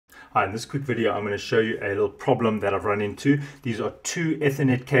Hi, in this quick video I'm going to show you a little problem that I've run into. These are two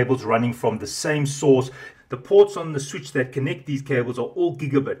Ethernet cables running from the same source. The ports on the switch that connect these cables are all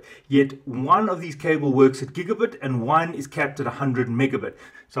gigabit, yet one of these cable works at gigabit and one is capped at 100 megabit.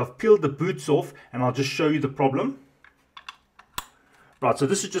 So I've peeled the boots off and I'll just show you the problem. Right, so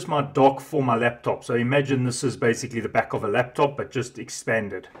this is just my dock for my laptop. So imagine this is basically the back of a laptop but just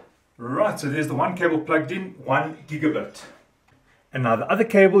expanded. Right, so there's the one cable plugged in, 1 gigabit. And now the other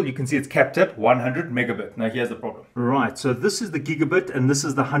cable, you can see it's capped at 100 megabit. Now here's the problem. Right, so this is the gigabit and this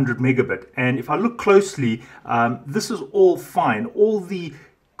is the 100 megabit. And if I look closely, this is all fine. All the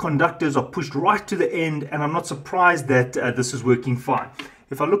conductors are pushed right to the end, and I'm not surprised that this is working fine.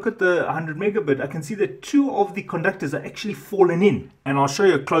 If I look at the 100 megabit, I can see that two of the conductors are actually fallen in. And I'll show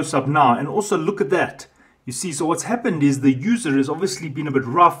you a close-up now. And also look at that. You see, so what's happened is the user has obviously been a bit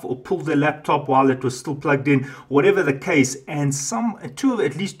rough or pulled their laptop while it was still plugged in, whatever the case, and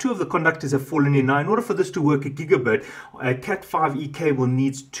at least two of the conductors have fallen in. Now, in order for this to work at gigabit, a Cat5e cable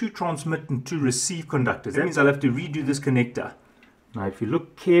needs 2 transmit and 2 receive conductors. That means I'll have to redo this connector. Now, if you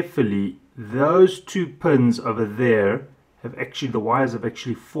look carefully, those 2 pins over there the wires have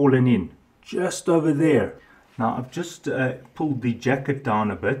actually fallen in, just over there. Now I've just pulled the jacket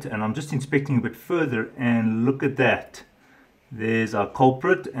down a bit and I'm just inspecting a bit further, and look at that. There's our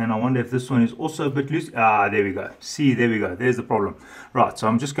culprit, and I wonder if this one is also a bit loose. Ah, there we go. See, there we go. There's the problem. Right, so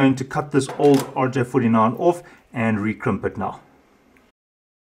I'm just going to cut this old RJ49 off and recrimp it now.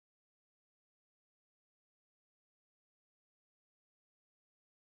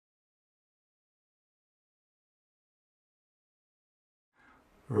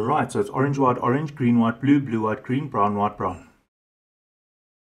 Right, so it's orange, white, orange, green, white, blue, blue, white, green, brown, white, brown.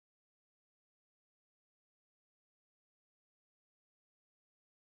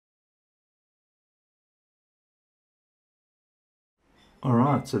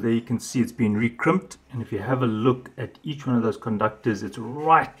 Alright, so there you can see it's been recrimped, and if you have a look at each one of those conductors, it's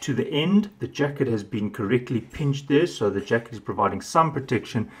right to the end. The jacket has been correctly pinched there, so the jacket is providing some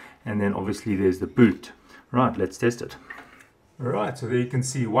protection, and then obviously there's the boot. Right, let's test it. Right, so there you can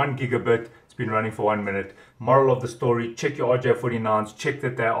see 1 gigabit, it's been running for 1 minute. Moral of the story, check your RJ49s, check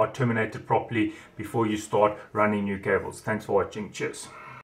that they are terminated properly before you start running new cables. Thanks for watching, cheers.